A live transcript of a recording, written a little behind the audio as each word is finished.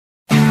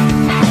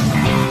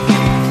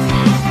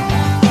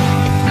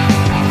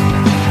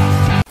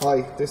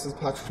Hi, this is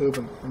Patrick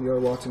Rubin and you're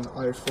watching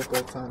Irish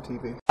Football Fan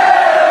TV.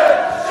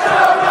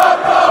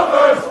 Shamrock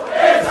Rovers,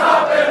 it's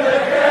happening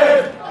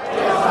again!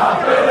 It's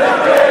happening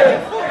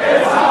again!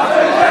 It's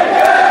happening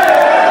again!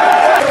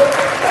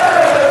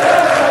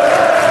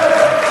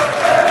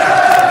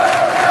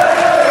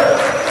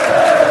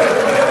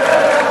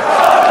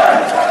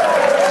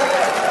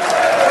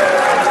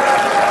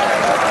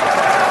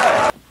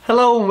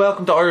 Hello and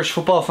welcome to Irish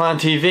Football Fan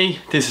TV.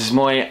 This is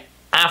my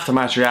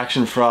after-match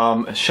reaction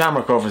from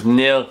Shamrock Rovers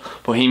 0,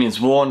 Bohemians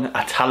 1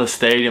 at Tallaght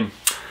Stadium.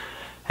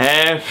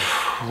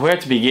 Where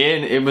to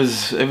begin? It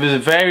was a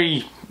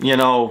very,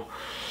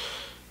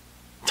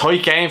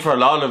 tight game for a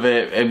lot of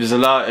it. It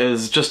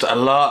was just a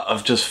lot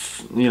of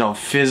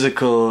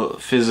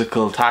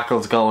physical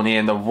tackles going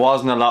in. There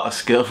wasn't a lot of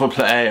skillful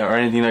play or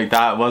anything like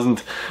that. It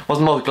wasn't the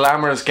most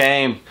glamorous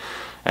game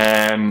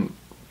to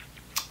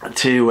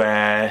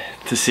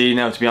see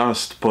now, to be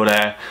honest.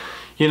 But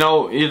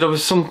there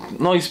was some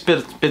nice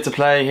bits of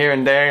play here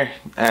and there.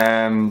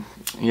 I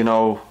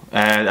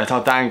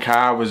thought Dan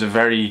Carr was a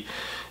very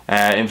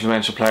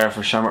influential player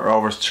for Shamrock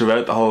Rovers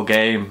throughout the whole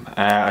game.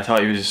 I thought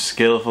he was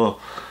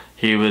skillful.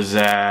 He was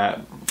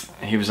a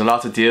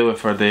lot to deal with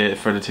for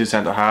the two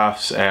centre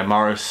halves,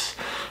 Morris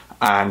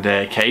and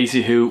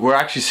Casey, who were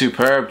actually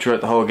superb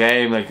throughout the whole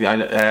game.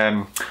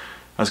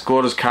 As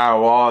good as Carr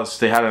was,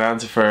 they had an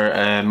answer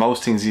for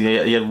most things.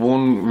 He had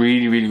one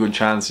really good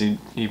chance. He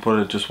put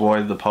it just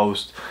wide of the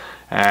post.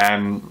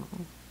 And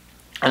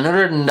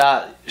other than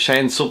that,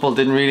 Shane Supple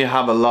didn't really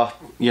have a lot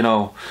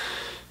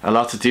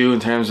to do in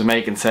terms of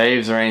making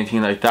saves or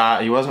anything like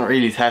that. He wasn't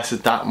really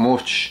tested that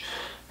much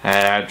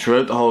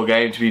throughout the whole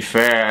game, to be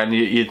fair. And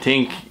you'd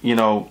think,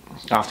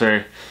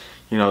 after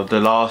the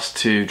loss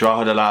to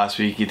Drogheda last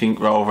week, you think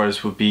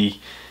Rovers would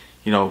be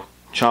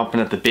chomping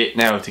at the bit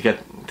now to get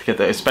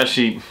that,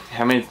 especially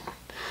you're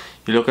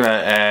looking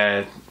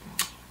at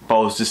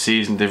Bows this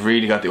season. They've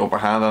really got the upper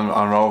hand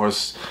on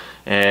Rovers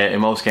in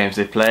most games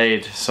they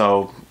played.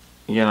 So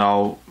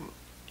you'd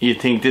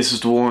think this is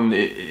the one.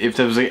 If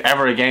there was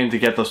ever a game to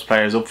get those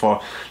players up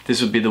for,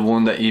 this would be the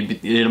one that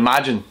you'd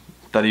imagine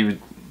that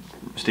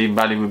Stephen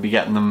Bailey would be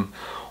getting them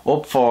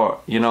up for,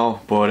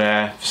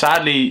 but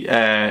sadly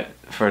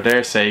for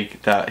their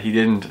sake that he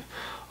didn't.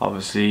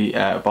 Obviously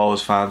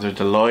Bows fans are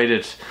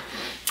delighted.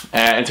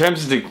 In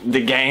terms of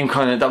the game,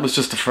 that was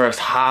just the first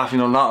half.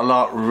 Not a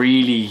lot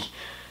really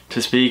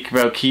to speak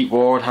about. Keith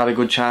Ward had a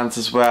good chance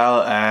as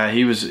well.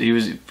 He was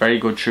very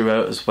good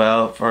throughout as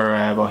well for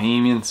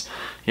Bohemians.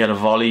 He had a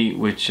volley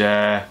which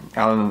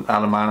Alan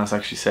Manis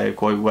actually saved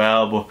quite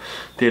well, but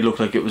did look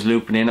like it was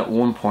looping in at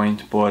one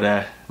point,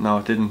 but no,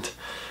 it didn't.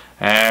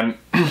 Yeah,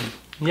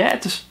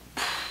 it's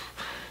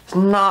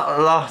not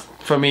a lot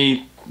for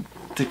me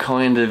to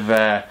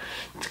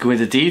to go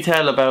into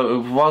detail about.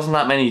 It wasn't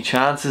that many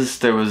chances.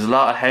 There was a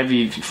lot of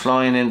heavy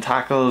flying in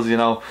tackles,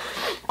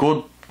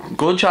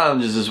 good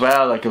challenges as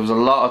well. It was a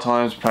lot of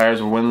times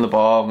players were winning the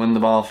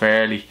ball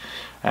fairly.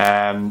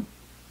 But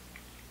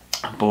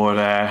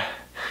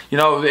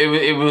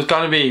it was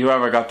going to be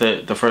whoever got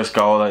the first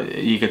goal.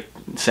 You could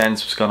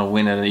sense was going to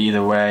win it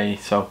either way.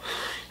 So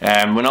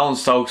when Owen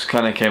Stokes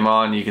kind of came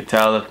on, you could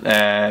tell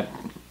that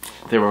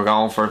they were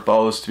going for it,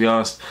 both, to be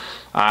honest.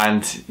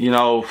 And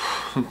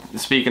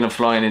speaking of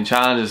flying in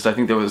challenges, I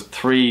think there was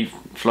 3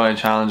 flying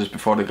challenges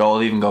before the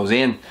goal even goes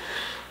in.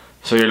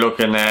 So you're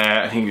looking,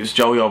 I think it was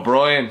Joey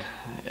O'Brien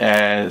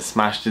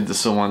smashed into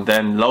someone,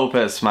 then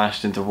Lopez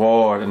smashed into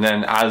Ward, and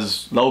then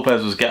as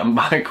Lopez was getting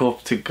back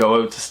up to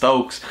go out to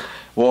Stokes,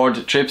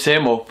 Ward trips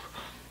him up,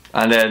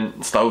 and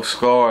then Stokes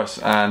scores,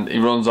 and he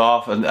runs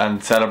off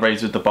and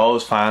celebrates with the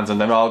Bows fans,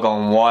 and they're all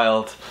going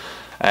wild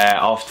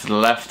off to the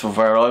left of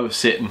where I was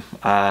sitting.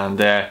 And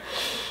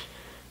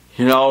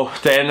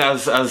then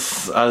as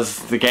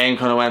the game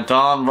kind of went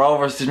on,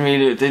 Rovers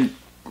did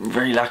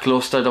very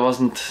lackluster. There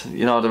wasn't,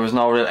 there was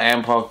no real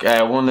end product.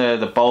 One of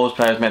the Bows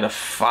players made a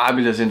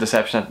fabulous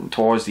interception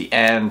towards the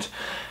end,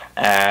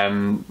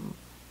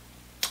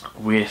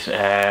 with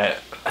a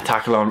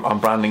tackle on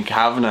Brandon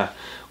Kavanagh,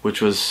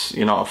 which was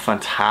a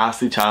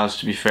fantastic challenge,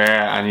 to be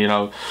fair.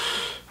 And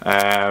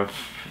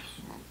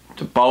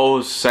the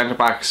Bows centre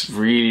backs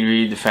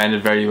really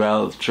defended very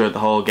well throughout the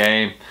whole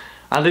game,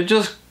 and they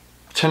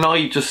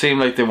tonight just seemed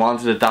like they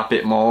wanted it that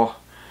bit more.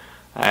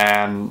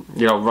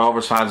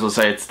 Rovers fans will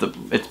say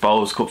it's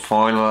Bows Cup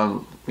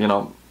final,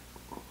 and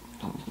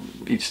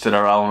each to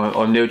their own.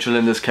 I'm neutral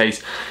in this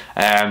case.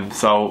 It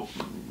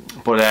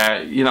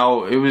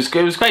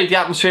was great. The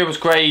atmosphere was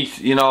great.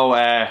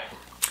 The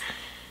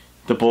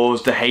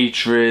buzz, the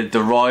hatred,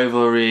 the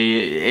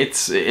rivalry.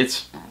 It's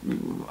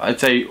I'd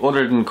say,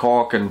 other than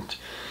Cork and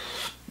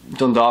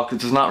Dundalk,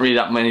 there's not really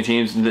that many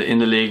teams in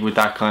the league with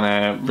that kind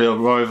of real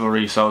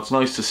rivalry, so it's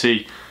nice to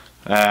see.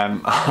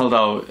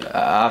 Although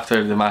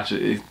after the match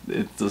it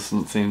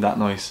doesn't seem that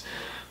nice,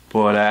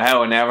 but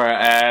however,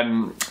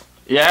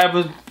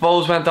 but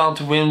Bows went on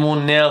to win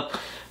 1-0.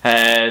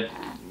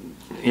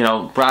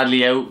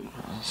 Bradley out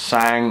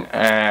sang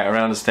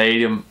around the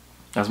stadium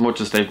as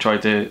much as they've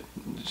tried to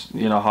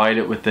hide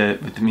it with the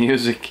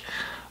music,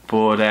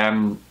 but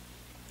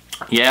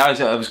Yeah,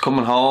 I was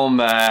coming home,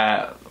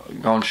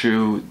 going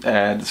through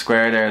the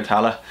square there in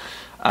Tallaght,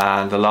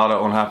 and a lot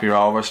of unhappy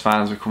Rovers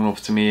fans were coming up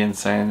to me and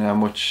saying how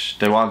much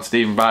they want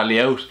Stephen Bradley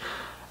out.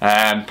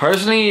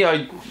 Personally,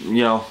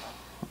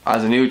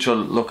 as a neutral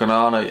looking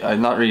on,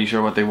 I'm not really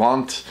sure what they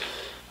want.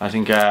 I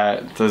think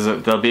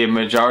there'll be a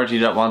majority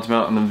that want him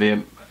out, and there'll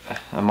be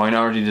a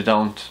minority that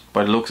don't,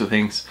 by the looks of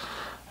things.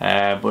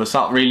 But it's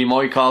not really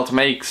my call to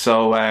make,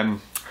 so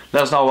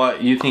let us know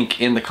what you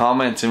think in the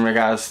comments in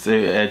regards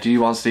to do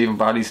you want Stephen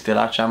Bradley still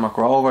at Shamrock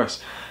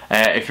Rovers?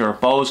 If you're a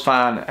Bows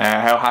fan,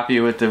 how happy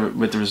you with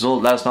the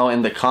result? Let us know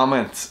in the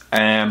comments.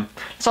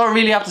 That's all I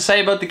really have to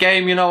say about the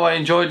game. I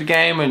enjoyed the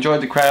game, I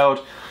enjoyed the crowd.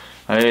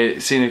 I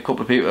seen a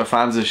couple of people,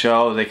 fans of the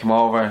show. They come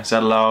over, said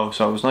hello,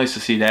 so it was nice to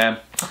see them.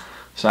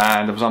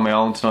 And I was on my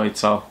own tonight,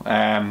 so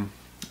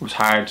it was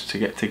hard to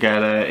get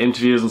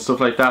interviews and stuff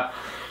like that.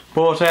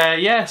 But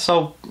yeah,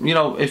 so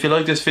if you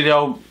like this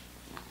video,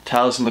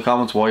 tell us in the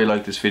comments why you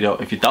like this video.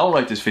 If you don't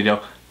like this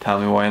video, tell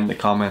me why in the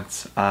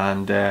comments.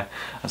 And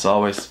as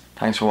always,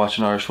 thanks for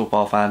watching Irish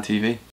Football Fan TV.